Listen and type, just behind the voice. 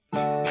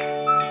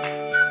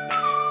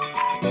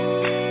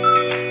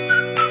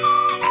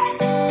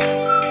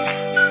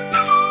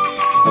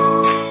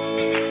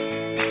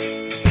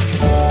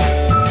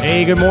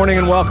Hey, good morning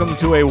and welcome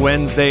to a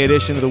Wednesday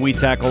edition of the We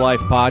Tackle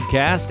Life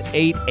podcast,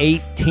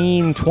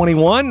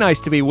 8/18/21. Nice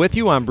to be with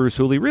you. I'm Bruce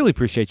Hooley. Really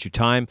appreciate your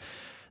time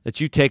that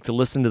you take to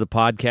listen to the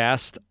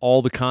podcast,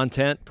 all the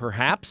content,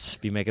 perhaps,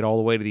 if you make it all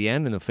the way to the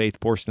end in the faith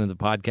portion of the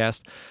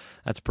podcast.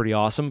 That's pretty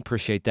awesome.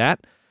 Appreciate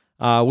that.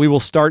 We will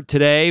start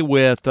today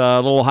with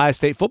a little Ohio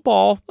State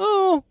football.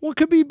 Oh, what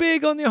could be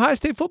big on the Ohio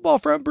State football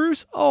front,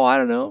 Bruce? Oh, I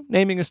don't know.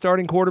 Naming a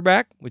starting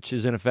quarterback, which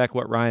is in effect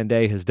what Ryan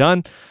Day has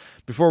done.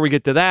 Before we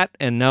get to that,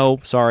 and no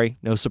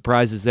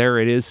surprises there.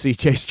 It is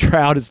C.J.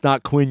 Stroud. It's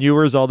not Quinn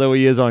Ewers, although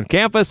he is on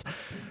campus.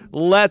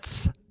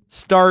 Let's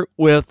start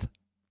with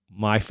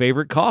my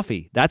favorite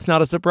coffee. That's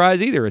not a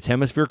surprise either. It's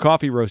Hemisphere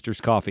Coffee Roasters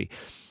coffee.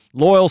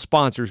 Loyal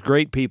sponsors,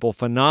 great people,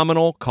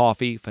 phenomenal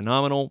coffee,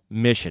 phenomenal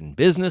mission.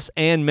 Business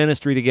and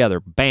ministry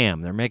together.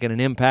 Bam. They're making an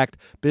impact,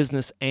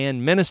 business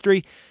and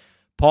ministry.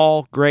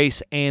 Paul,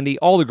 Grace, Andy,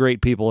 all the great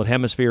people at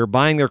Hemisphere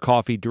buying their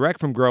coffee direct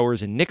from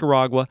growers in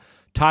Nicaragua,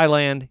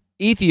 Thailand,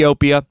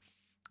 Ethiopia,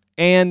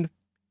 and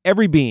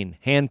every bean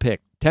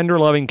hand-picked, tender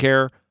loving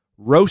care,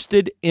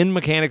 roasted in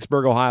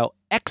Mechanicsburg, Ohio,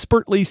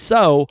 expertly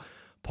so.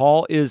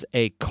 Paul is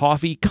a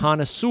coffee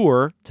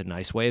connoisseur. It's a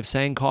nice way of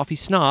saying coffee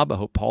snob. I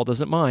hope Paul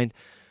doesn't mind,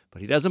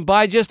 but he doesn't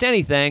buy just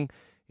anything.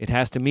 It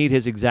has to meet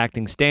his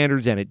exacting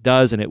standards, and it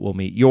does, and it will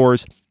meet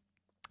yours,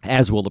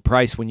 as will the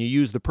price when you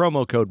use the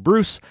promo code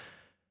Bruce.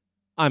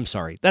 I'm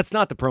sorry, that's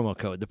not the promo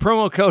code. The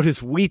promo code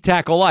is We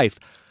Tackle Life.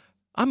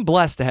 I'm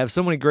blessed to have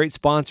so many great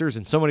sponsors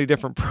and so many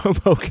different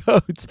promo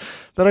codes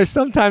that I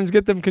sometimes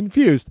get them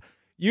confused.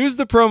 Use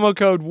the promo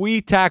code We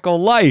Tackle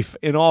Life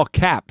in all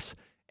caps,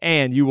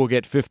 and you will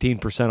get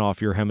 15% off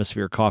your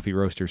Hemisphere Coffee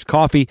Roasters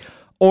coffee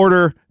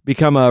order.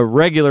 Become a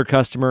regular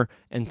customer,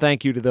 and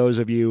thank you to those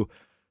of you.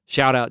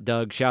 Shout out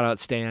Doug, shout out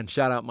Stan,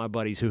 shout out my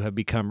buddies who have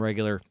become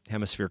regular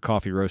Hemisphere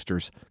Coffee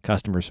Roasters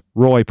customers.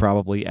 Roy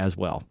probably as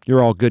well.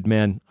 You're all good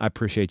men. I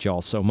appreciate you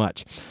all so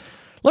much.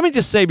 Let me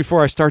just say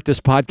before I start this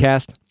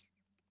podcast,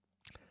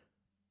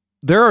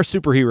 there are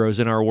superheroes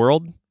in our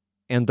world,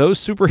 and those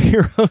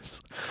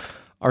superheroes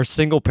are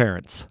single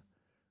parents.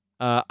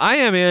 I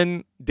am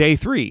in day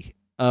 3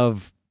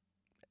 of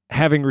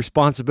having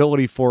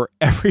responsibility for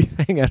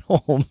everything at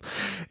home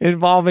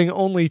involving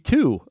only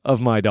 2 of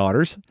my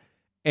daughters,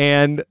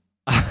 and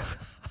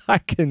I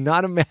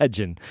cannot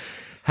imagine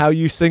how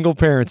you single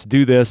parents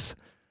do this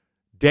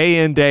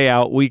day in, day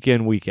out, week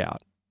in, week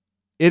out.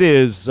 It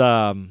is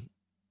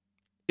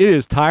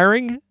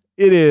tiring.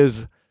 It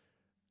is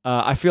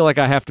I feel like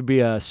I have to be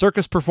a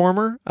circus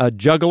performer, a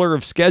juggler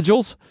of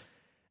schedules,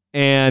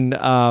 and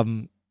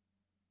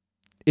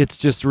it's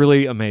just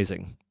really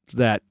amazing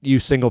that you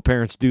single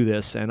parents do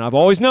this. And I've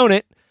always known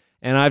it,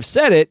 and I've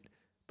said it,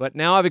 but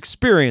now I've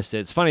experienced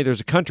it. It's funny,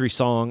 there's a country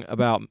song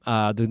about,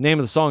 the name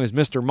of the song is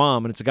Mr.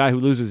 Mom, and it's a guy who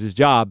loses his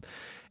job,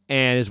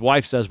 and his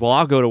wife says, well,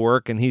 I'll go to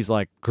work, and he's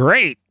like,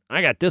 great,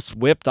 I got this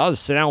whipped, I'll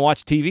just sit down and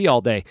watch TV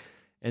all day.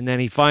 And then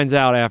he finds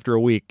out after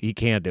a week he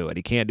can't do it.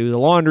 He can't do the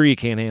laundry, he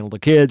can't handle the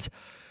kids.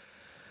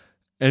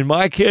 And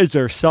my kids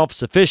are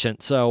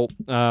self-sufficient, so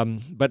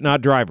but not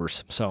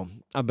drivers. So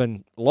I've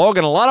been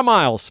logging a lot of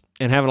miles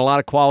and having a lot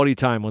of quality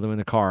time with them in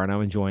the car, and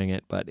I'm enjoying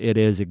it, but it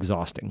is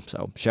exhausting.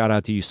 So shout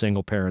out to you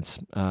single parents.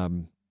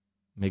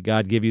 May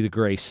God give you the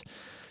grace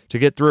to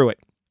get through it.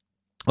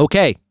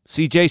 Okay,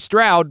 C.J.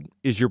 Stroud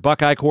is your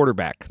Buckeye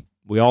quarterback.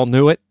 We all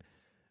knew it.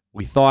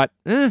 We thought,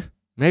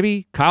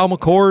 maybe Kyle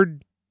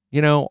McCord,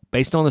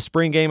 based on the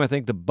spring game, I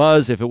think the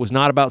buzz, if it was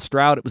not about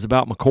Stroud, it was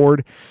about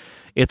McCord.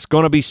 It's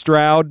going to be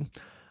Stroud.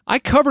 I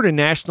covered a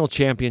national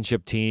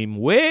championship team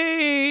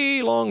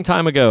way long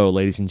time ago,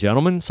 ladies and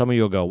gentlemen. Some of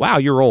you will go, wow,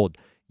 you're old.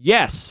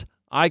 Yes,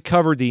 I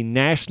covered the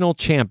national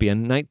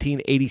champion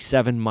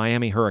 1987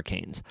 Miami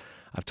Hurricanes.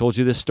 I've told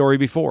you this story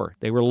before.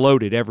 They were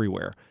loaded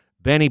everywhere.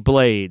 Benny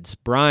Blades,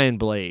 Brian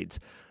Blades,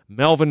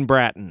 Melvin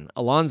Bratton,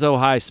 Alonzo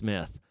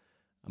Highsmith,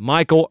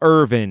 Michael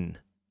Irvin,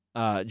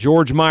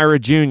 George Myra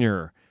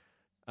Jr.,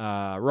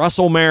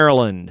 Russell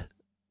Maryland,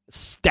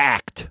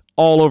 stacked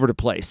all over the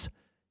place,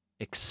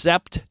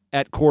 except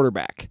at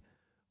quarterback,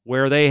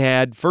 where they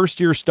had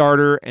first-year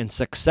starter and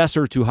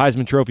successor to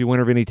Heisman Trophy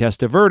winner Vinny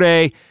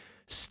Testaverde,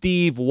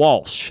 Steve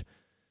Walsh.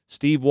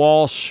 Steve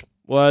Walsh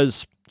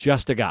was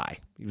just a guy.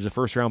 He was a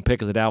first-round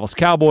pick of the Dallas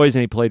Cowboys,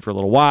 and he played for a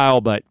little while,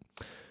 but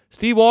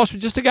Steve Walsh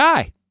was just a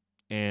guy.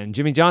 And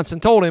Jimmy Johnson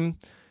told him,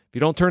 if you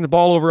don't turn the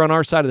ball over on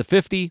our side of the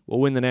 50,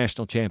 we'll win the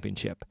national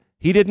championship.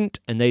 He didn't,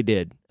 and they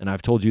did. And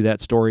I've told you that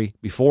story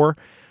before.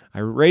 I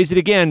raise it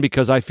again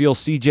because I feel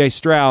C.J.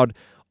 Stroud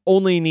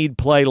only need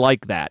play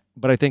like that.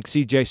 But I think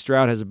C.J.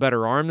 Stroud has a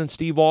better arm than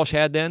Steve Walsh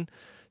had then.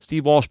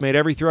 Steve Walsh made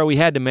every throw he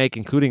had to make,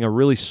 including a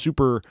really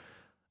super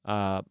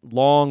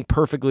long,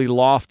 perfectly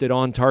lofted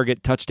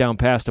on-target touchdown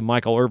pass to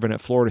Michael Irvin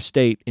at Florida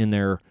State in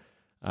their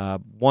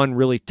one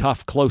really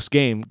tough, close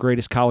game,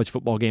 greatest college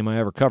football game I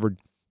ever covered.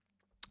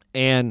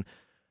 And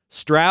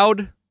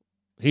Stroud,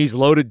 he's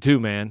loaded too,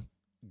 man.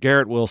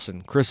 Garrett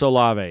Wilson, Chris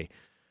Olave,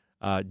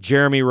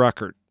 Jeremy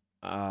Ruckert,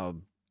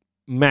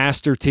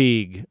 Master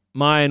Teague,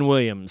 Mayan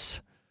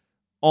Williams,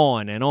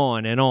 on and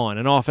on and on,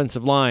 an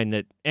offensive line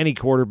that any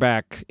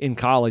quarterback in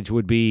college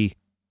would be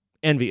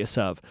envious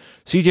of.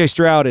 C.J.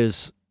 Stroud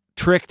is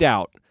tricked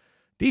out.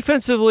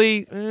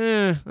 Defensively,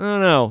 I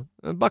don't know.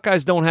 The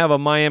Buckeyes don't have a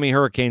Miami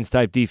Hurricanes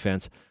type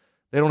defense.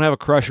 They don't have a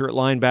crusher at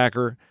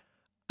linebacker.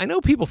 I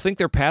know people think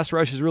their pass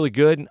rush is really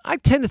good, and I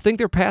tend to think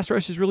their pass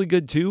rush is really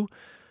good too,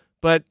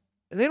 but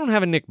they don't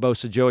have a Nick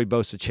Bosa, Joey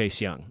Bosa,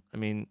 Chase Young. I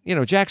mean,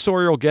 Jack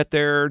Sawyer will get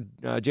there.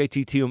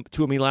 JT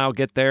Tuamilau will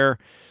get there.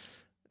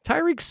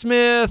 Tyreek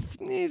Smith,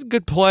 he's a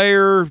good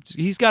player.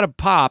 He's got a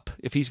pop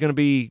if he's going to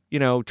be,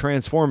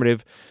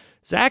 transformative.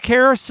 Zach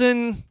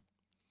Harrison,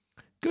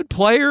 good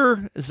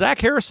player. Has Zach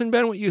Harrison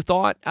been what you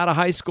thought out of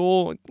high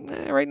school?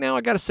 Right now,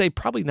 I got to say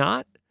probably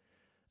not.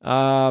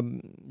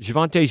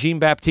 Javonte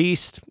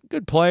Jean-Baptiste,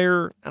 good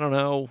player. I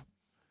don't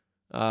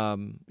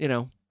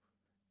know.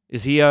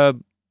 Is he a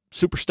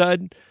super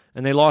stud?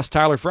 And they lost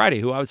Tyler Friday,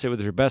 who I would say was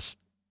their best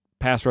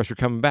pass rusher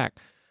coming back.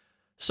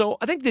 So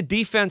I think the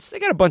defense, they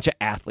got a bunch of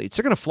athletes.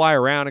 They're going to fly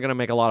around. They're going to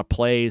make a lot of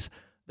plays.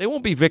 They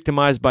won't be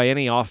victimized by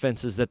any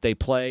offenses that they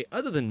play,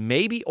 other than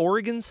maybe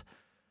Oregon's.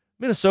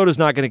 Minnesota's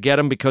not going to get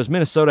them because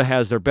Minnesota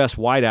has their best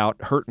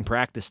wideout hurt in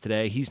practice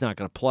today. He's not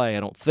going to play, I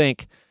don't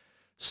think.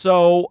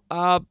 So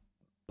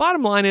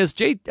bottom line is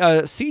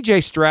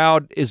C.J.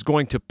 Stroud is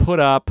going to put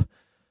up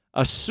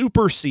a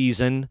super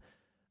season.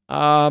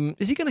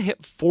 Is he going to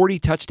hit 40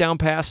 touchdown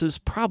passes?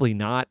 Probably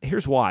not.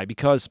 Here's why.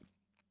 Because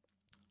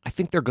I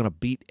think they're going to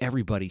beat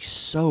everybody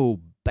so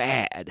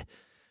bad.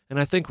 And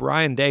I think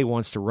Ryan Day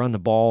wants to run the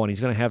ball, and he's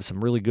going to have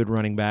some really good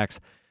running backs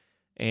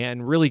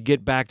and really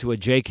get back to a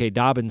J.K.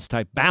 Dobbins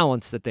type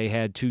balance that they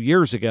had 2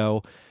 years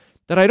ago,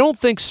 that I don't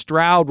think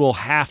Stroud will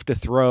have to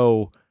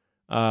throw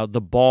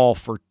the ball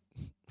for,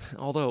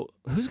 although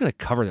who's going to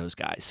cover those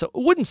guys? So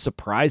it wouldn't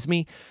surprise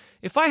me.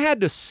 If I had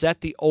to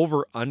set the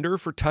over-under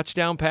for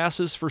touchdown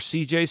passes for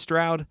C.J.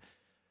 Stroud,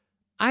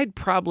 I'd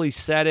probably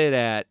set it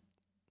at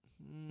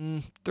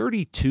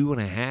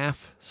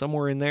 32.5,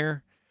 somewhere in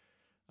there.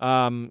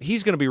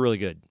 He's going to be really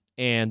good,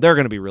 and they're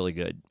going to be really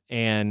good.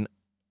 And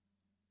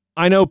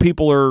I know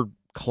people are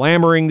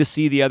clamoring to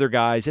see the other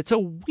guys. It's a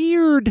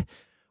weird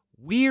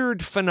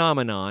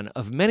phenomenon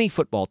of many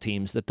football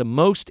teams that the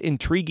most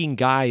intriguing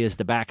guy is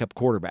the backup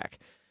quarterback.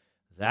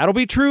 That'll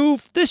be true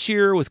this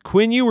year with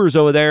Quinn Ewers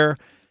over there,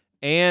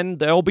 and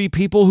there'll be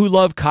people who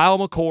love Kyle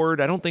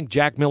McCord. I don't think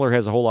Jack Miller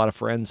has a whole lot of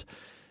friends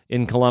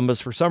in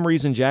Columbus. For some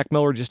reason, Jack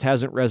Miller just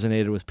hasn't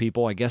resonated with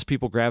people. I guess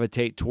people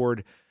gravitate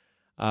toward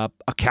a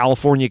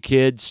California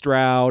kid,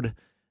 Stroud.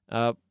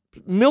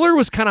 Miller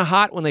was kind of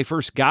hot when they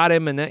first got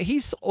him, and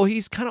he's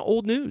kind of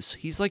old news.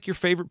 He's like your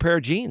favorite pair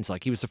of jeans.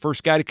 Like, he was the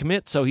first guy to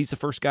commit, so he's the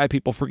first guy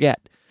people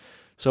forget.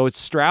 So it's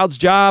Stroud's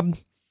job.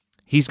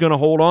 He's going to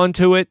hold on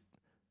to it.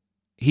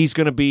 He's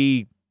going to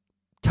be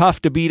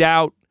tough to beat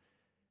out.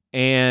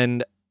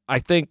 And I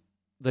think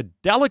the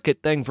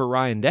delicate thing for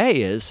Ryan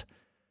Day is,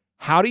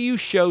 how do you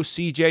show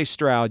C.J.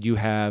 Stroud you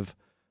have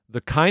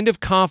the kind of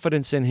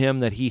confidence in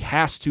him that he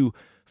has to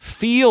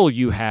feel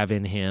you have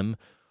in him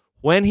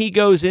when he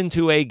goes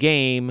into a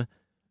game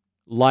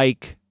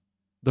like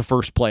the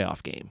first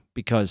playoff game?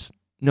 Because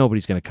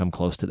nobody's going to come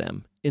close to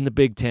them in the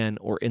Big Ten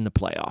or in the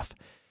playoff.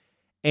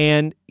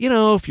 And,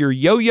 if you're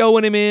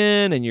yo-yoing him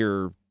in and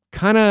you're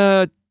kind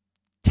of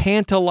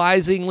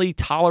tantalizingly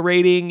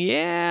tolerating,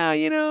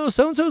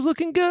 so-and-so's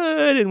looking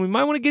good and we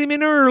might want to get him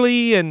in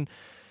early, and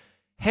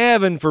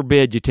heaven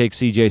forbid you take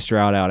C.J.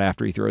 Stroud out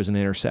after he throws an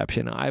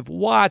interception. I've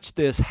watched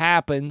this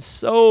happen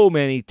so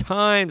many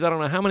times. I don't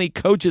know how many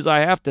coaches I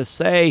have to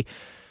say,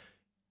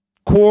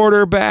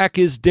 quarterback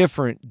is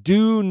different.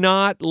 Do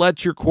not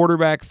let your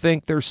quarterback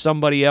think there's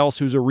somebody else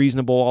who's a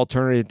reasonable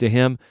alternative to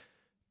him.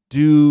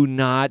 Do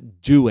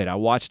not do it. I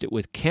watched it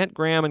with Kent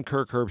Graham and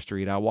Kirk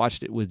Herbstreit. I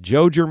watched it with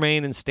Joe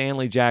Germain and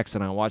Stanley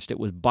Jackson. I watched it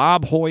with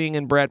Bob Hoying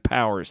and Brett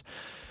Powers.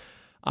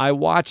 I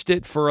watched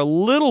it for a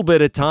little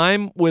bit of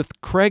time with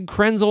Craig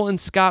Krenzel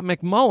and Scott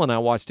McMullen. I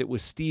watched it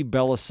with Steve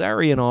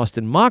Bellisari and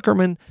Austin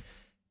Mockerman.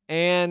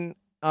 And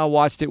I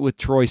watched it with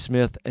Troy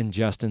Smith and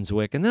Justin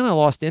Zwick. And then I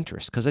lost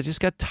interest because I just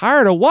got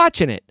tired of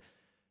watching it.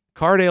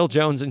 Cardale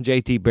Jones and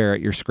J.T.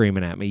 Barrett, you're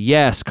screaming at me.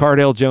 Yes,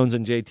 Cardale Jones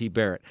and J.T.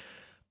 Barrett.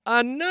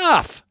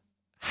 Enough!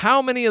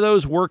 How many of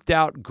those worked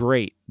out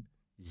great?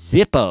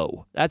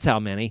 Zippo. That's how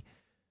many.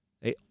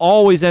 They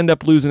always end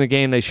up losing a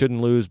game they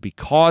shouldn't lose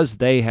because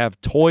they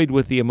have toyed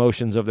with the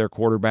emotions of their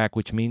quarterback,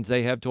 which means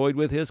they have toyed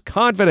with his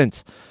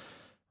confidence.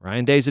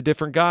 Ryan Day's a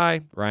different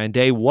guy. Ryan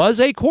Day was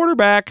a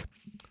quarterback.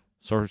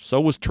 So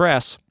was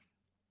Tress.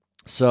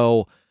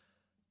 So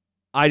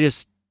I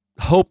just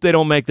hope they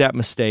don't make that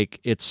mistake.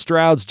 It's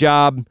Stroud's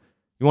job.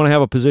 You want to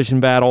have a position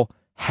battle,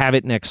 have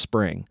it next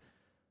spring.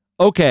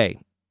 Okay,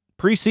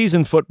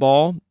 preseason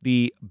football.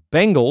 The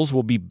Bengals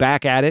will be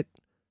back at it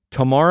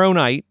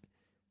Friday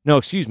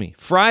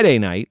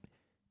night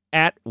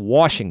at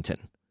Washington.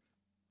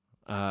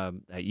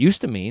 That used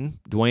to mean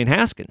Dwayne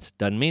Haskins.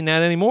 Doesn't mean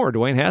that anymore.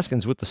 Dwayne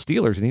Haskins with the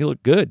Steelers, and he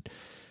looked good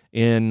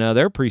in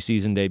their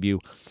preseason debut.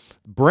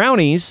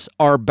 Brownies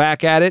are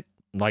back at it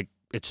like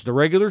it's the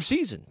regular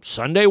season.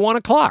 Sunday, 1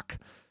 o'clock.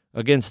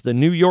 against the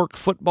New York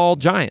Football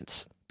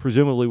Giants.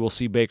 Presumably we'll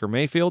see Baker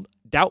Mayfield.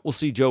 Doubt we'll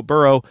see Joe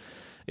Burrow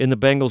in the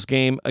Bengals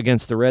game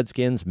against the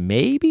Redskins.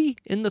 Maybe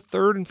in the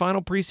third and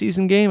final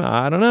preseason game.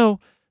 I don't know.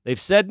 They've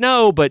said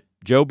no, but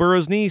Joe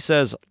Burrow's knee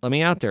says, let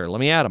me out there. Let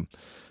me at him.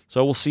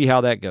 So we'll see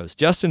how that goes.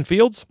 Justin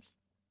Fields,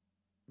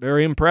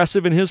 very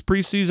impressive in his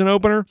preseason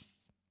opener.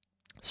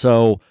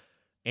 So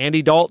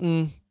Andy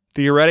Dalton,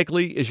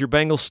 theoretically, is your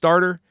Bengals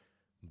starter.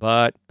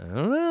 But I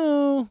don't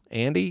know.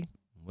 Andy,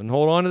 wouldn't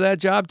hold on to that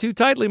job too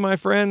tightly, my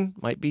friend.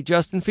 Might be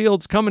Justin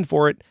Fields coming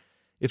for it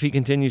if he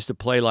continues to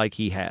play like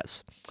he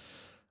has.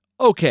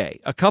 Okay,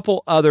 a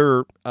couple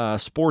other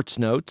sports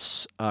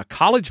notes,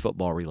 college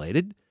football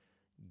related.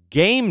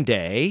 Game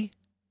day,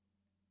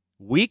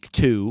 week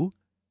 2,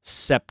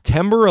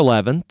 September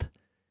 11th,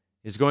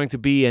 is going to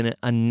be in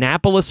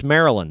Annapolis,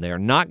 Maryland. They are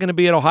not going to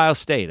be at Ohio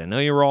State. I know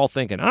you were all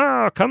thinking,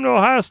 come to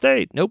Ohio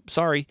State. Nope,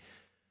 sorry.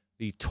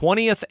 The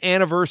 20th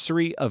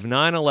anniversary of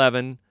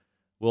 9/11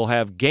 will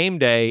have game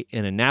day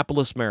in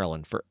Annapolis,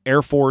 Maryland for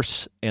Air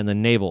Force and the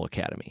Naval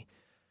Academy.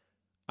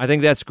 I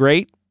think that's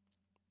great.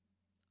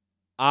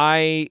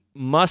 I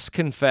must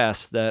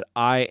confess that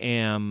I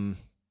am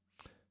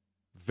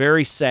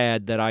very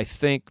sad that I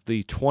think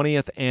the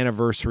 20th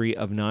anniversary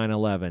of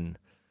 9/11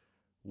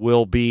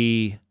 will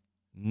be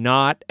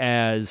not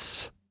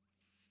as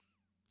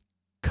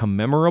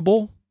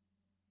memorable,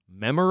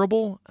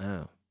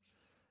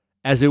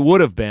 as it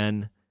would have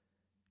been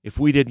if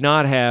we did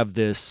not have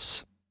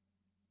this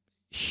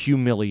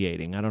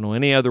humiliating, I don't know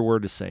any other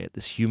word to say it,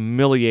 this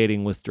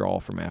humiliating withdrawal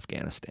from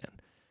Afghanistan.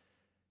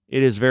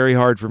 It is very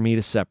hard for me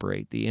to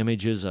separate the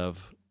images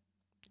of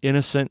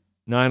innocent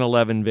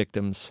 9/11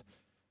 victims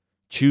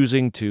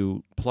choosing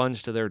to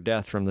plunge to their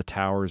death from the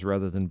towers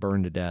rather than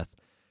burn to death,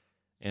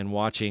 and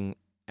watching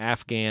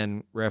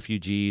Afghan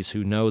refugees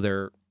who know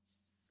they're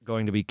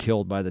going to be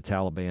killed by the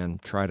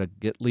Taliban try to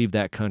leave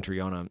that country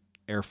on an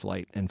air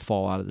flight and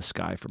fall out of the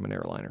sky from an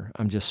airliner.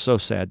 I'm just so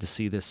sad to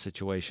see this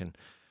situation.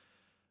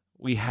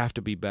 We have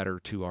to be better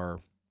to our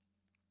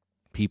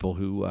people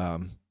who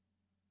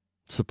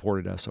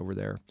supported us over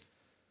there.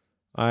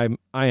 I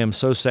am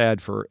so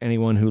sad for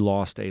anyone who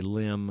lost a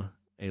limb,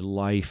 a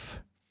life.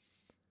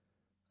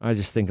 I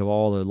just think of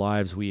all the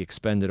lives we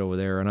expended over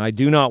there, and I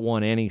do not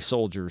want any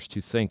soldiers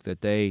to think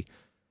that they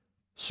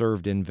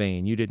served in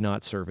vain. You did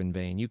not serve in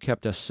vain. You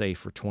kept us safe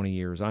for 20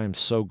 years. I am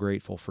so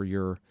grateful for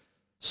your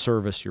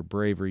service, your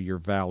bravery, your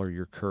valor,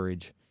 your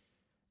courage,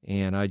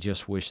 and I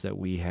just wish that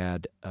we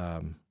had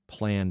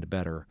planned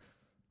better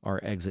our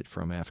exit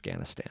from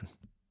Afghanistan.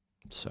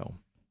 So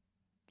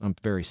I'm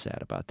very sad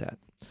about that.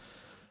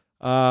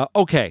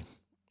 Okay.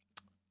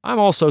 I'm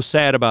also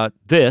sad about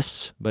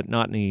this, but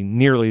not in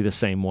nearly the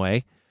same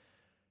way.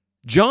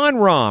 Jon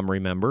Rahm,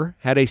 remember,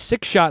 had a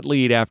 6-shot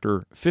lead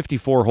after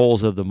 54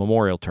 holes of the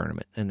Memorial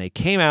Tournament, and they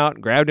came out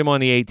and grabbed him on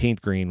the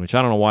 18th green, which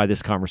I don't know why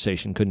this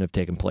conversation couldn't have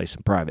taken place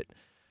in private,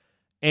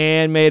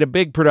 and made a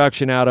big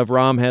production out of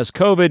Rahm has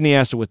COVID and he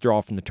has to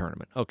withdraw from the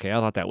tournament. Okay, I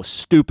thought that was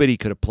stupid. He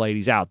could have played.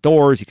 He's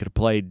outdoors. He could have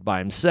played by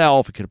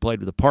himself. He could have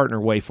played with a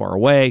partner way far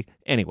away.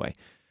 Anyway,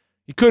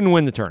 he couldn't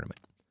win the tournament.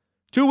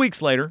 2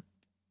 weeks later,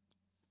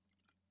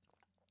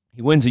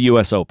 he wins the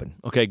U.S. Open.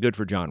 Okay, good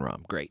for Jon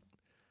Rahm. Great.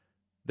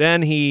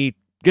 Then he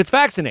gets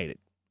vaccinated.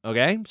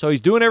 Okay, so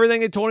he's doing everything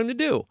they told him to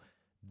do.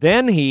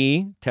 Then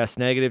he tests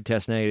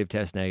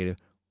negative.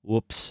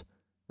 Whoops.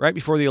 Right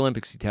before the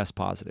Olympics, he tests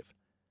positive.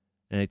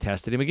 And they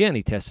tested him again.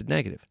 He tested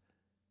negative.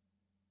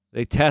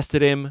 They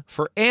tested him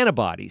for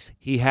antibodies.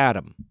 He had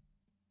them.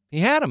 He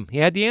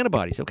had the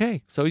antibodies.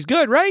 Okay, so he's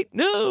good, right?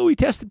 No, he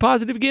tested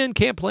positive again.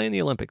 Can't play in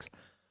the Olympics.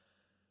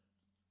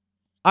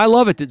 I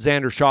love it that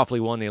Xander Schauffele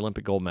won the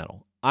Olympic gold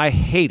medal. I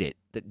hate it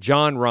that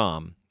Jon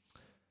Rahm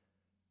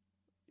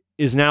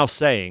is now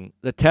saying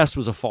the test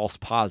was a false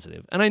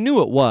positive. And I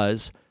knew it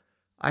was.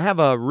 I have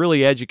a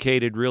really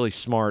educated, really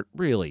smart,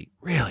 really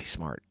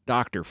smart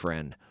doctor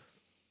friend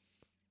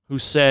who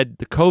said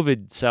the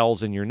COVID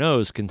cells in your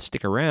nose can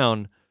stick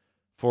around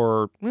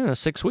for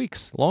 6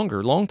 weeks,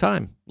 long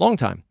time.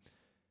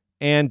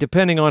 And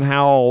depending on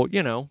how,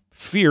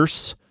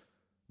 fierce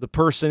the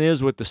person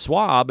is with the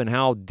swab and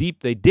how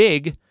deep they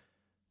dig,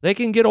 they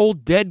can get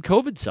old dead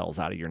COVID cells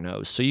out of your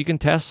nose. So you can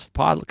test,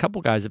 a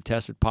couple guys have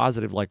tested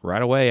positive like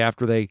right away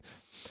after they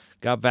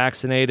got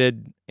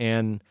vaccinated.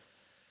 And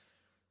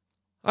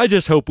I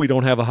just hope we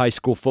don't have a high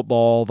school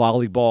football,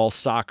 volleyball,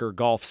 soccer,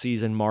 golf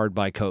season marred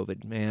by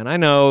COVID, man. I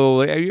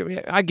know,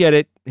 I get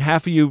it.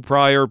 Half of you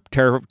probably are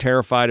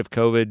terrified of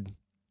COVID.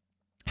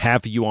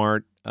 Half of you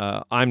aren't.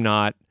 I'm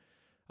not.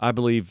 I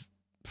believe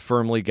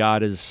firmly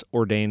God has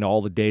ordained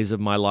all the days of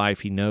my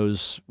life. He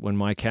knows when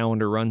my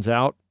calendar runs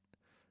out.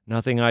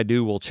 Nothing I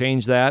do will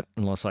change that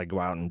unless I go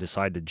out and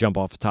decide to jump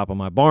off the top of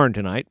my barn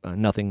tonight.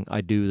 Nothing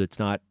I do that's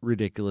not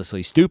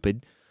ridiculously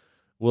stupid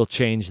will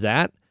change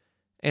that.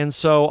 And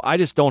so I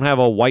just don't have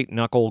a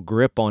white-knuckle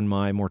grip on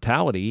my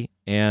mortality,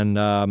 and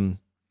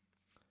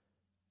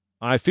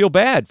I feel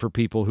bad for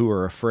people who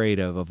are afraid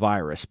of a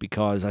virus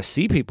because I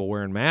see people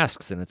wearing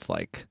masks, and it's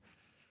like,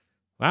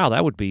 wow,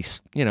 that would be,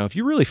 if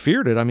you really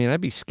feared it, I mean,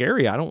 that'd be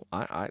scary. I'm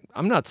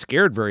not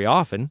scared very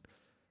often.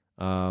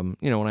 When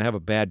I have a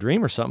bad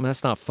dream or something,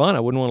 that's not fun.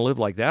 I wouldn't want to live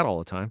like that all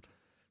the time.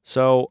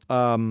 So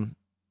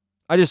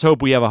I just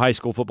hope we have a high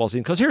school football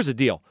season, because here's the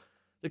deal.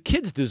 The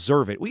kids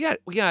deserve it. We got,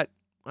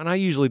 and I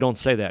usually don't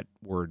say that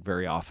word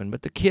very often,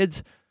 but the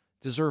kids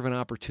deserve an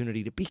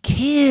opportunity to be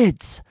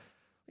kids.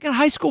 We got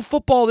high school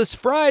football this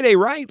Friday,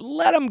 right?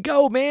 Let them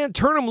go, man.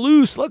 Turn them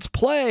loose. Let's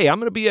play. I'm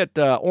going to be at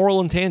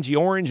Orland, Tangy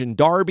Orange, and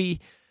Darby.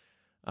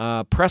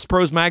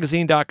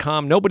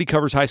 PressProsMagazine.com. Nobody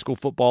covers high school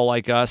football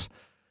like us.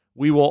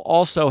 We will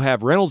also have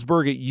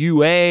Reynoldsburg at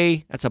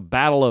UA. That's a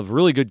battle of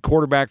really good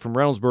quarterback from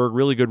Reynoldsburg,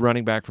 really good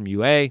running back from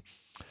UA.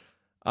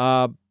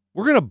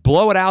 We're going to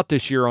blow it out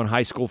this year on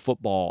high school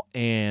football,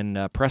 and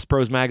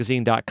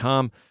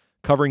PressProsMagazine.com,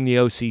 covering the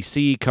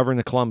OCC, covering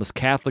the Columbus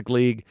Catholic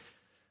League.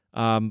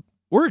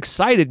 We're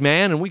excited,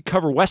 man, and we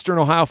cover Western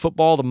Ohio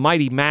football, the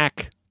Mighty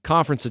Mac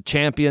Conference of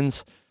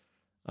Champions.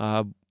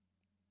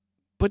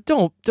 But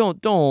don't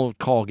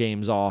call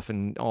games off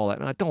and all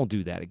that. Don't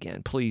do that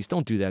again. Please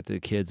don't do that to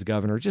the kids,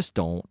 Governor. Just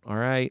don't, all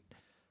right?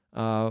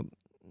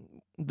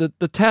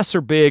 The tests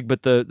are big,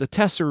 but the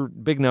tests are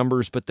big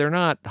numbers, but they're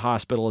not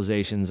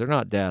hospitalizations. They're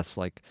not deaths.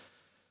 Like,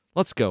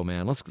 let's go,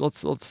 man. Let's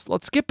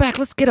get back.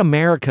 Let's get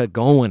America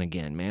going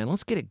again, man.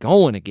 Let's get it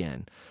going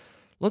again.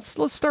 Let's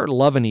start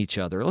loving each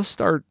other. Let's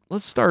start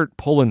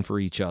pulling for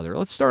each other.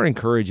 Let's start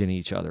encouraging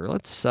each other.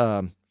 Let's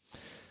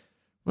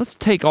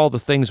take all the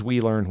things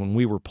we learned when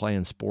we were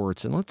playing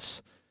sports, and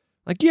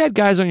like, you had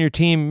guys on your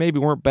team, maybe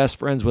weren't best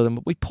friends with them,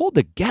 but we pulled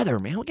together,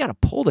 man. We got to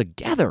pull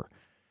together,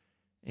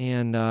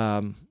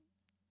 and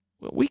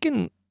we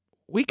can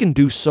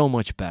do so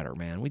much better,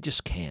 man. We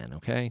just can.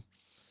 Okay.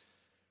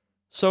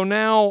 So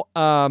now,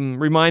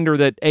 reminder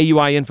that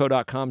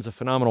AUIinfo.com is a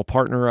phenomenal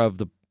partner of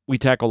the We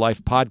Tackle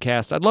Life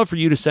podcast. I'd love for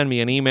you to send me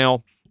an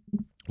email,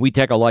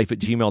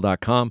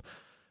 wetackleife@gmail.com.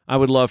 I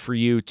would love for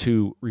you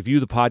to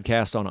review the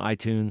podcast on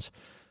iTunes.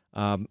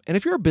 And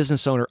if you're a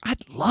business owner,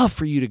 I'd love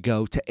for you to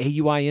go to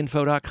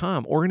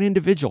AUIinfo.com, or an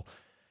individual.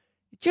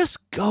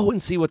 Just go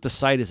and see what the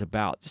site is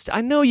about.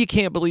 I know you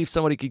can't believe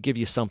somebody could give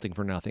you something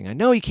for nothing. I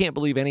know you can't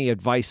believe any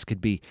advice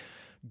could be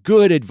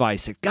good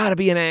advice. It got to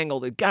be an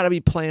angle. It got to be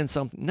playing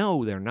something.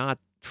 No, they're not.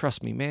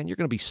 Trust me, man. You're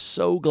going to be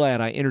so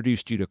glad I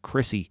introduced you to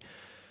Chrissy,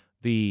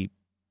 the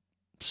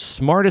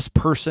smartest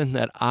person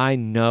that I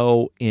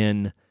know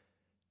in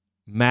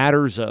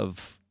matters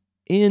of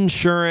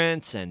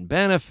insurance and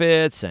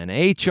benefits and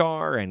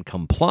HR and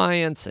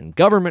compliance and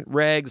government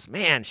regs.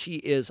 Man, she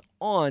is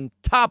on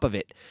top of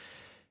it.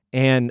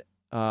 And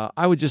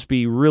I would just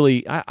be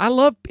really, I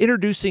love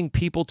introducing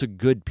people to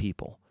good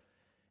people.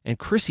 And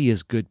Chrissy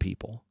is good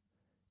people.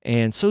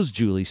 And so's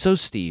Julie,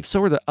 so's Steve,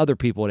 so are the other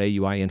people at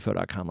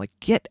AUIinfo.com. Like,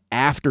 get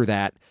after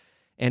that.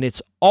 And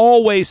it's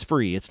always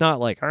free. It's not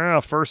like,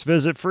 first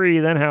visit free,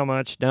 then how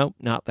much? No,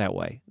 not that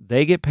way.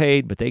 They get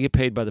paid, but they get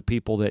paid by the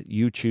people that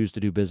you choose to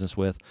do business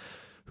with,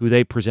 who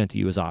they present to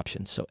you as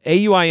options. So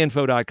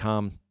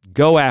AUIinfo.com,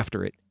 go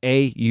after it,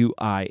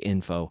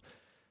 AUIinfo.com.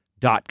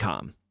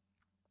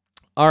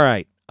 All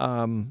right,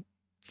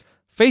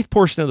 faith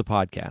portion of the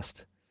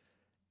podcast.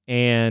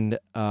 And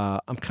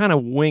I'm kind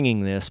of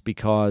winging this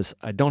because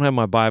I don't have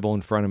my Bible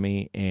in front of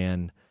me,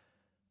 and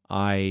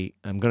I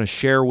am going to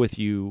share with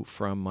you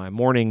from my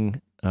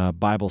morning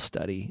Bible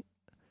study,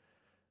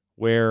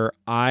 where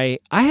I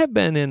have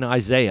been in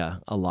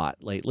Isaiah a lot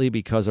lately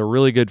because a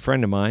really good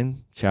friend of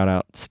mine, shout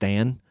out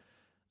Stan,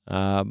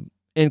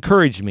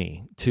 encouraged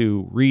me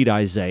to read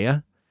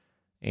Isaiah.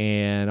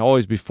 And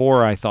always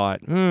before I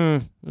thought,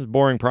 it was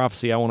boring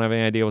prophecy. I won't have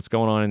any idea what's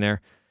going on in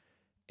there.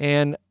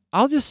 And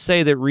I'll just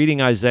say that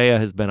reading Isaiah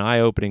has been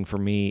eye-opening for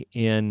me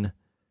in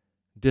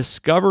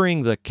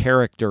discovering the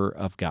character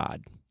of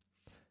God.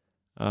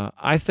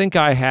 I think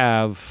I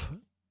have,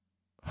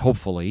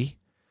 hopefully,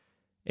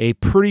 a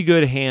pretty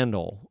good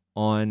handle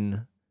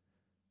on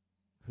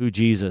who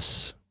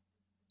Jesus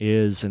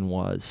is and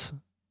was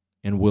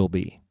and will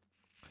be.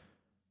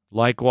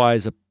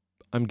 Likewise,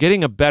 I'm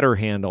getting a better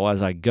handle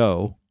as I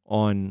go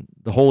on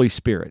the Holy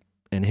Spirit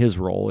and his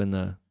role in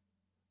the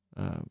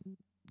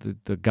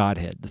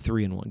Godhead, the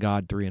three-in-one,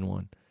 God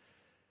three-in-one.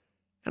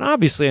 And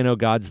obviously I know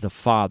God's the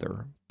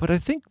Father, but I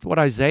think what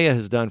Isaiah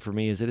has done for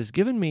me is it has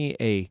given me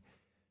a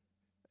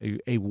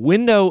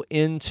window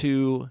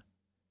into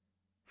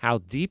how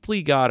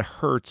deeply God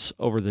hurts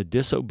over the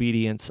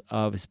disobedience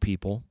of his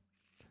people,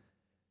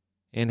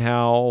 and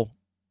how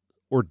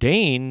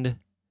ordained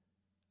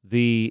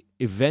the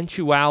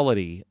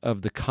eventuality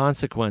of the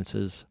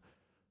consequences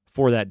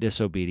for that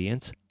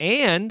disobedience,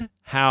 and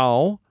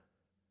how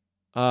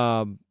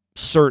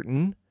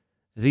certain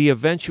the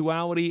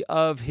eventuality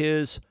of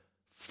his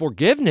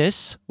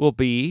forgiveness will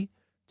be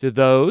to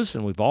those,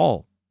 and we've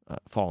all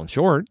fallen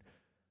short,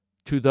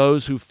 to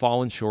those who've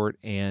fallen short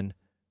and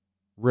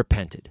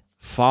repented,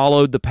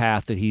 followed the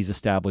path that he's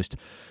established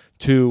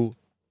to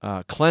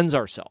cleanse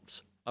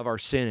ourselves of our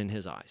sin in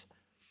his eyes.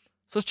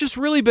 So it's just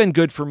really been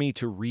good for me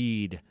to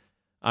read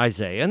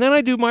Isaiah. And then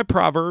I do my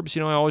Proverbs.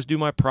 I always do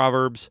my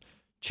Proverbs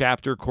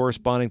chapter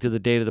corresponding to the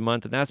date of the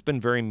month, and that's been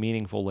very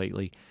meaningful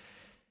lately.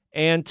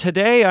 And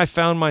today I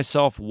found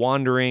myself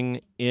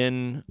wandering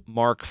in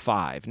Mark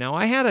 5. Now,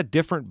 I had a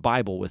different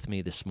Bible with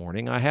me this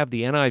morning. I have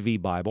the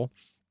NIV Bible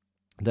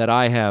that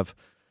I have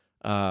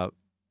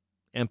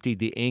emptied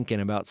the ink in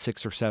about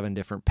 6 or 7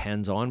 different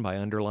pens on by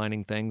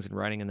underlining things and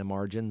writing in the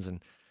margins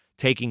and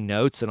taking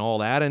notes and all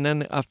that. And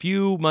then a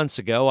few months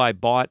ago, I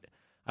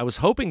was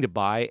hoping to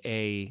buy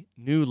a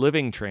New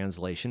Living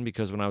Translation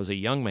because when I was a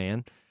young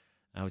man,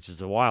 which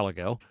is a while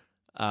ago,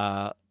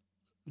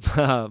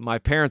 my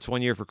parents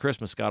one year for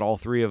Christmas got all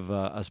 3 of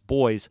us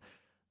boys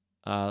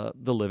the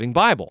Living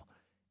Bible.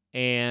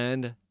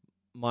 And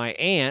my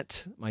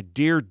aunt, my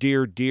dear,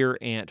 dear, dear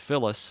Aunt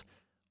Phyllis,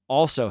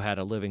 also had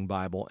a Living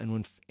Bible. And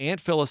when Aunt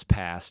Phyllis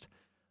passed,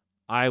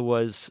 I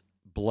was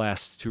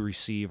blessed to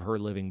receive her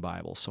Living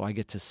Bible. So I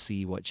get to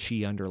see what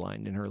she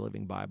underlined in her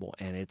Living Bible,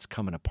 and it's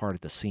coming apart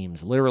at the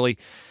seams, literally,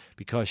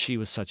 because she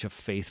was such a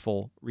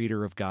faithful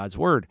reader of God's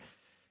Word.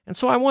 And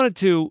so I wanted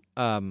to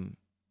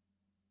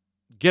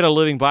get a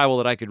Living Bible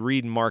that I could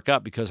read and mark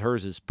up because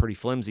hers is pretty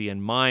flimsy,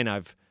 and mine,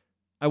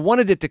 I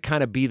wanted it to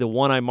kind of be the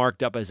one I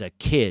marked up as a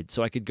kid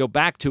so I could go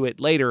back to it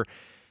later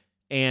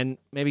and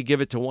maybe give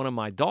it to one of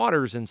my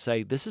daughters and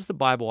say, this is the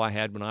Bible I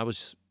had when I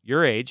was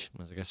your age.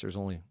 I guess there's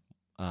only,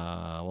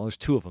 there's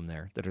 2 of them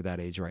there that are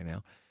that age right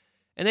now.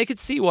 And they could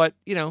see what,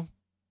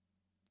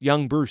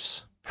 young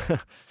Bruce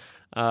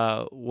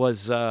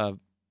was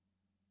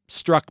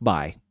struck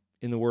by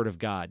in the Word of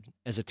God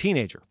as a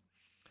teenager.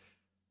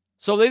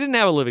 So they didn't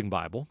have a Living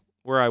Bible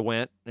where I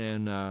went,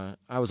 and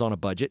I was on a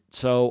budget.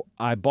 So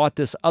I bought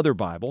this other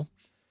Bible.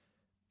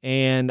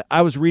 And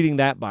I was reading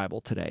that Bible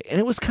today, and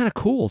it was kind of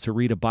cool to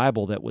read a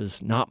Bible that was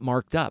not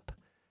marked up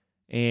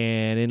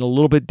and in a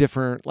little bit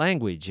different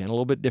language and a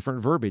little bit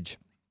different verbiage.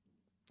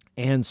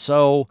 And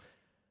so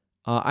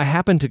I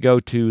happened to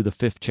go to the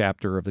 5th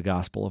chapter of the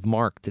Gospel of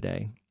Mark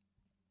today.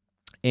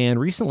 And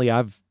recently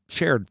I've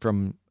shared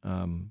from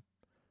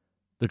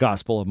the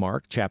Gospel of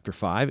Mark, chapter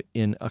 5,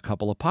 in a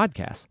couple of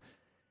podcasts.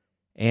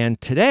 And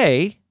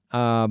today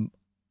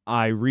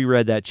I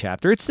reread that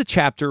chapter. It's the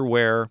chapter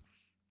where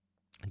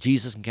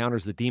Jesus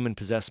encounters the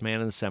demon-possessed man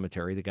in the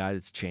cemetery, the guy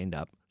that's chained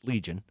up,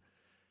 Legion.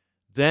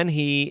 Then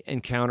he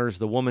encounters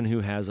the woman who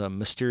has a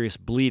mysterious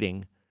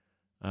bleeding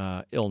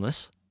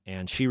illness,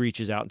 and she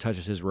reaches out and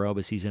touches his robe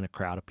as he's in a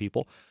crowd of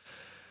people.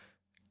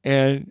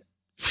 And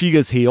she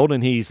gets healed,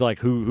 and he's like,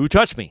 who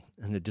touched me?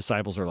 And the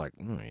disciples are like,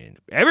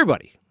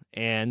 everybody.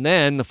 And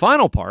then the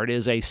final part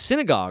is a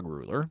synagogue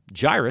ruler,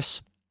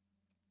 Jairus.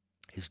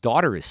 His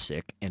daughter is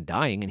sick and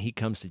dying, and he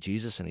comes to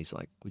Jesus, and he's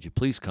like, would you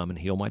please come and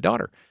heal my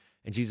daughter?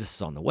 And Jesus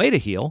is on the way to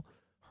heal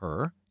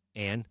her,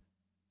 and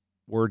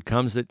word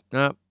comes that,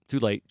 too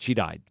late, she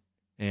died.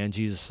 And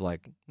Jesus is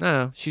like,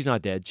 no, she's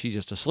not dead, she's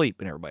just asleep.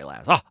 And everybody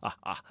laughs.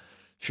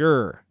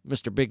 Sure,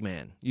 Mr. Big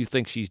Man, you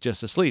think she's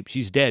just asleep.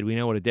 She's dead. We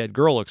know what a dead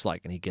girl looks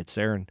like. And he gets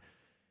there,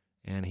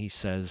 and he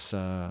says,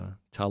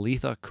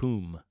 Talitha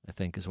cum, I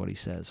think is what he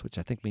says, which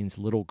I think means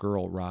little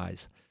girl,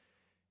 rise.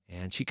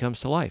 And she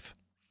comes to life.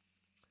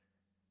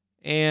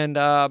 And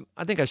I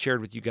think I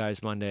shared with you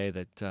guys Monday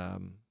that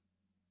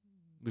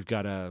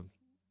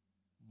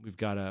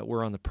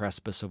we're on the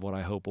precipice of what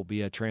I hope will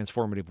be a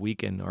transformative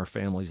week in our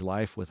family's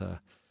life with a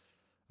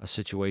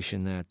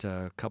situation that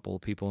a couple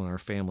of people in our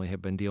family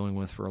have been dealing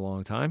with for a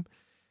long time.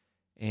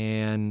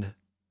 And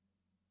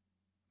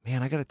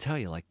man, I got to tell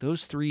you, like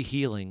those 3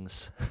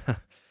 healings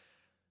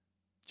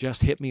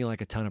just hit me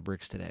like a ton of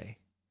bricks today.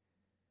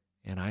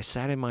 And I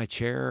sat in my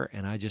chair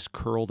and I just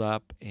curled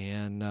up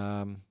and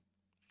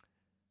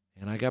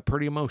I got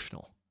pretty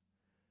emotional.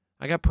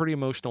 I got pretty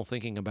emotional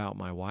thinking about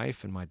my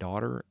wife and my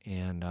daughter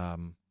and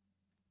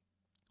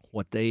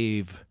what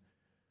they've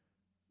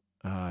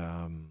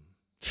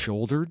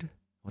shouldered,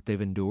 what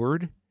they've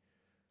endured.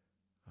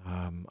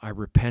 I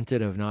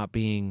repented of not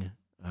being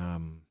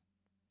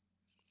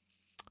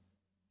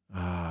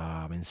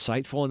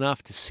insightful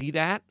enough to see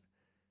that.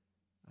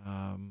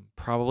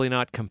 Probably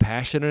not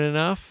compassionate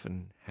enough.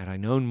 And had I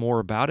known more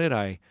about it,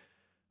 I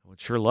would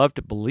sure love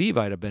to believe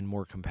I'd have been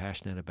more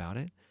compassionate about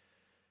it.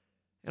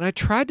 And I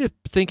tried to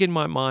think in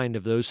my mind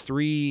of those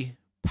 3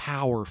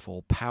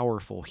 powerful,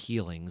 powerful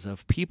healings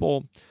of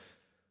people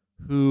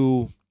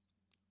who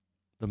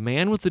the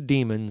man with the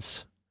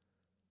demons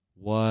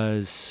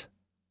was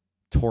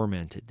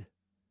tormented.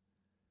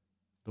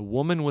 The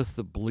woman with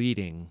the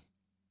bleeding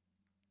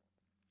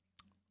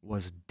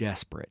was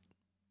desperate.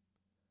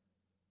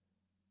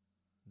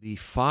 The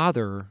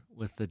father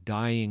with the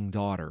dying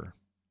daughter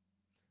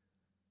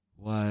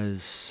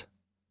was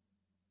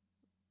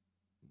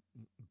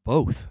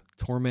both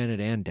tormented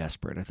and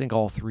desperate. I think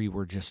all 3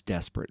 were just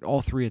desperate.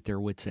 All 3 at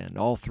their wits' end.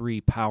 All 3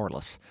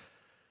 powerless.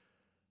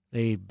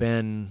 They've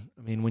been,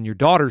 when your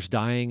daughter's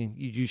dying,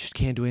 you just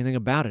can't do anything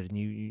about it. And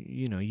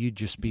you'd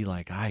just be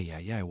like, what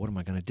am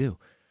I going to do?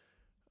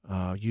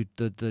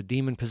 The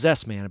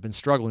demon-possessed man had been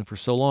struggling for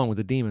so long with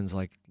the demons,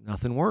 like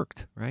nothing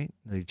worked, right?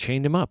 They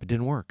chained him up. It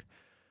didn't work.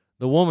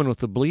 The woman with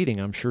the bleeding,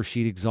 I'm sure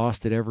she'd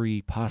exhausted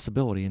every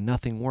possibility and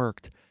nothing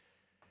worked.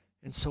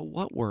 And so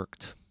what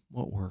worked?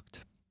 What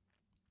worked?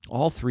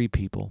 All three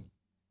people.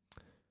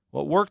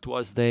 What worked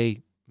was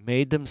they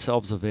made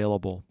themselves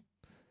available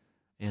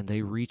and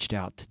they reached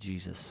out to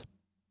Jesus.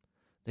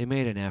 They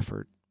made an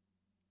effort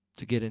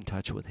to get in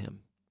touch with him.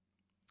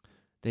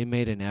 They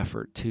made an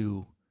effort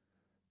to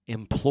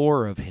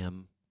implore of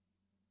him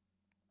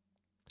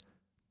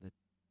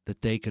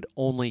that they could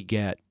only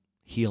get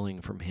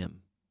healing from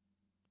him.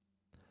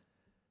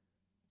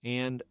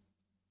 And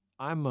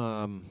I'm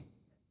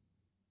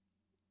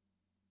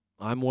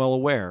well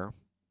aware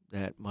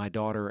that my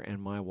daughter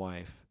and my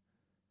wife,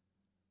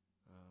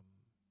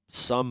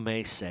 some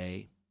may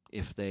say,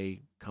 if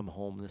they come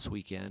home this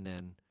weekend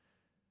and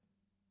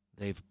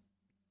they've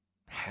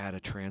had a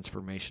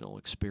transformational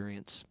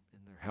experience in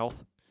their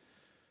health,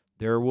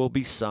 there will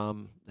be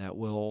some that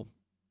will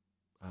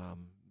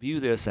view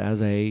this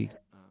as a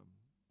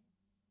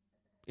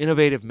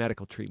innovative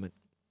medical treatment,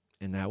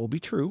 and that will be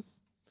true.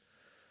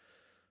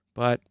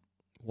 But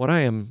what I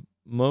am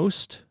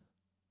most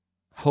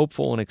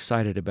hopeful and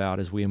excited about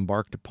as we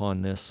embarked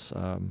upon this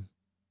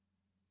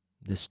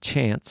this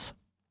chance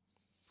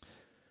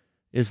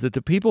is that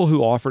the people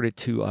who offered it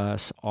to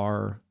us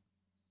are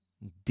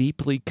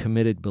deeply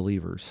committed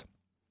believers,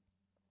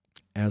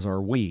 as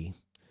are we.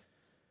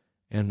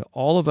 And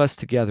all of us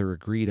together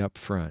agreed up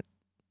front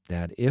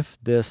that if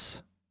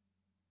this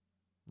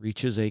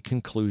reaches a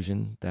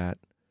conclusion that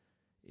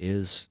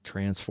is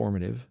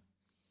transformative,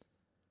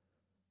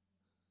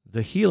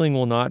 the healing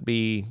will not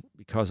be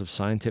because of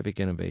scientific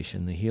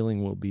innovation. The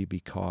healing will be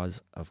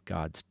because of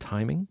God's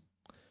timing,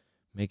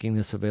 making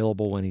this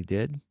available when he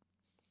did,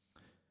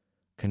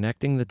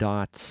 connecting the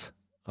dots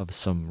of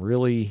some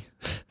really,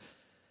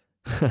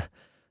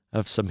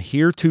 of some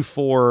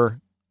heretofore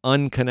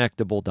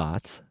unconnectable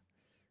dots,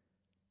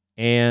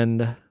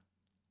 and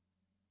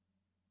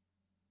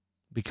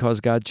because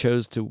God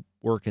chose to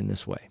work in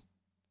this way.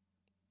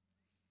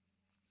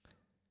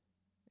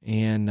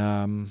 And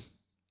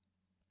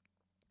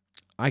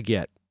I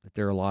get that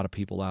there are a lot of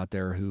people out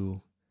there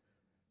who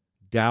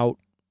doubt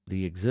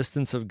the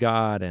existence of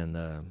God and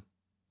the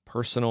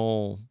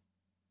personal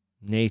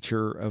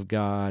nature of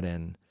God,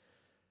 and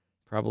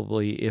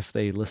probably, if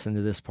they listen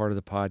to this part of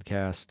the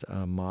podcast,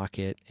 mock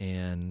it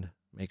and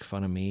make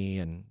fun of me.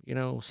 And,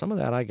 some of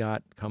that I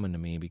got coming to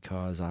me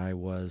because I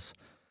was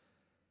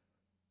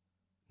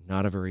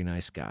not a very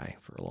nice guy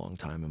for a long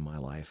time in my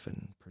life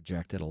and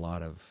projected a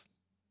lot of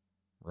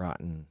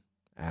rotten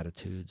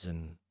attitudes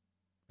and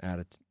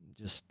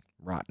just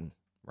rotten.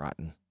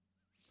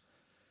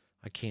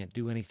 I can't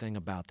do anything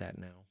about that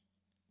now,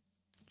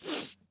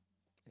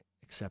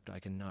 except I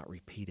can not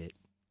repeat it.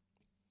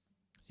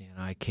 And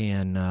I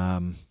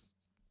can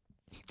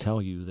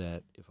tell you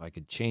that if I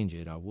could change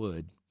it, I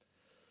would.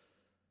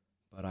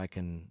 But I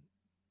can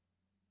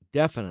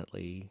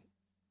definitely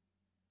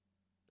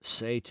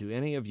say to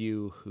any of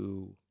you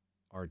who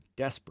are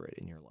desperate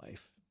in your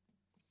life,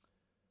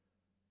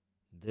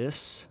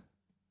 this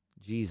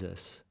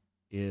Jesus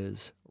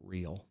is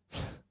real.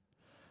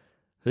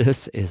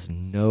 This is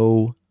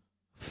no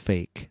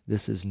fake.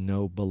 This is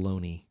no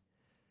baloney.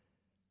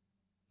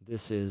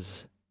 This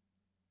is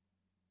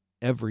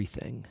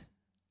everything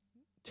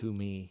to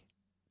me,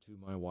 to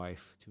my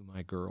wife, to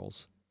my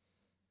girls,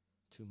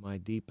 to my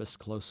deepest,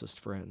 closest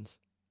friends.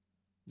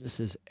 This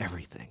is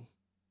everything.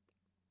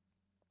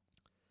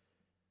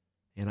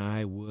 And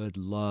I would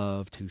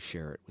love to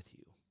share it with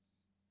you.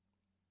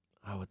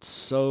 I would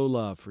so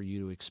love for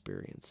you to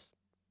experience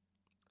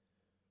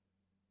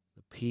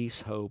the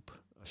peace, hope,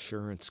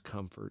 assurance,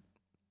 comfort,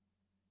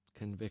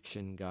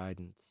 conviction,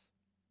 guidance,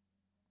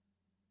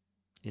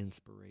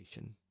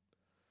 inspiration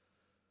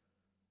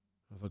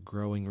of a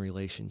growing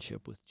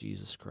relationship with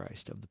Jesus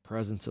Christ, of the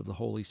presence of the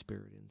Holy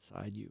Spirit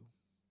inside you,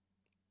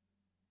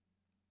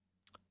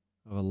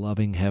 of a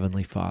loving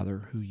Heavenly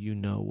Father who you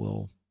know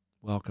will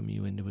welcome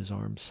you into his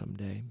arms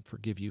someday,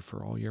 forgive you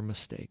for all your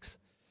mistakes.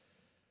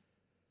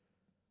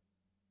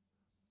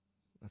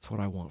 That's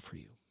what I want for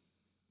you.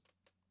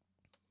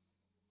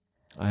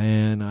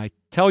 And I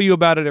tell you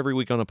about it every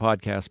week on the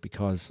podcast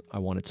because I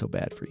want it so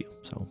bad for you.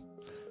 So,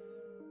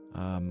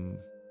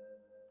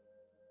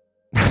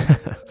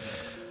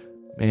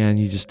 man,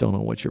 you just don't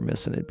know what you're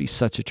missing. It'd be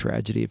such a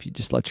tragedy if you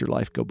just let your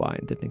life go by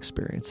and didn't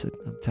experience it.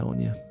 I'm telling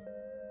you.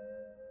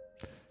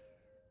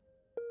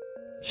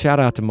 Shout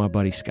out to my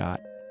buddy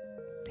Scott.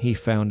 He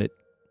found it.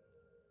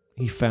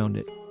 He found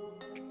it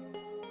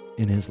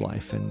in his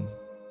life, and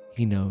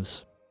he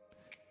knows.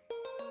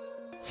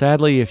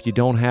 Sadly, if you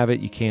don't have it,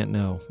 you can't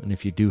know. And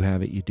if you do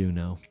have it, you do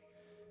know.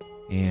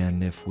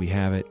 And if we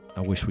have it,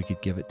 I wish we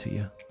could give it to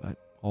you. But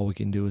all we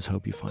can do is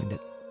hope you find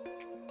it.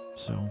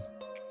 So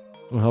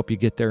we'll help you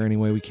get there any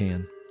way we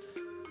can.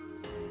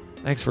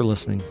 Thanks for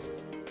listening.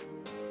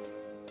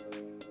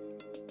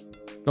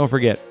 Don't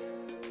forget,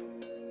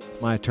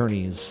 my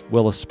attorney is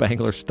Willis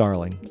Spangler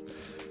Starling.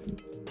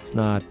 It's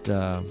not,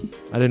 I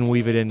didn't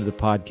weave it into the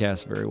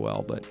podcast very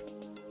well, but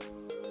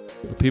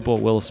the people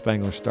at Willis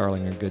Spangler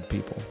Starling are good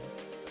people.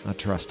 I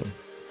trust them.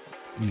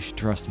 You should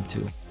trust them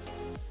too.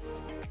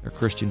 They're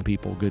Christian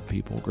people, good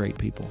people, great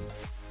people.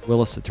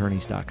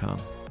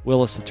 WillisAttorneys.com.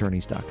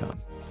 willisattorneys.com.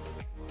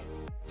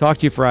 Talk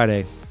to you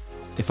Friday.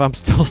 If I'm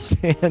still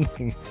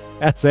standing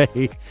as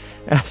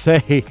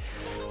a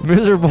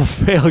miserable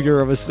failure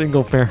of a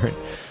single parent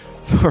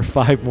for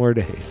 5 more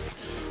days.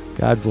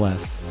 God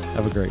bless.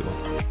 Have a great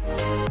one.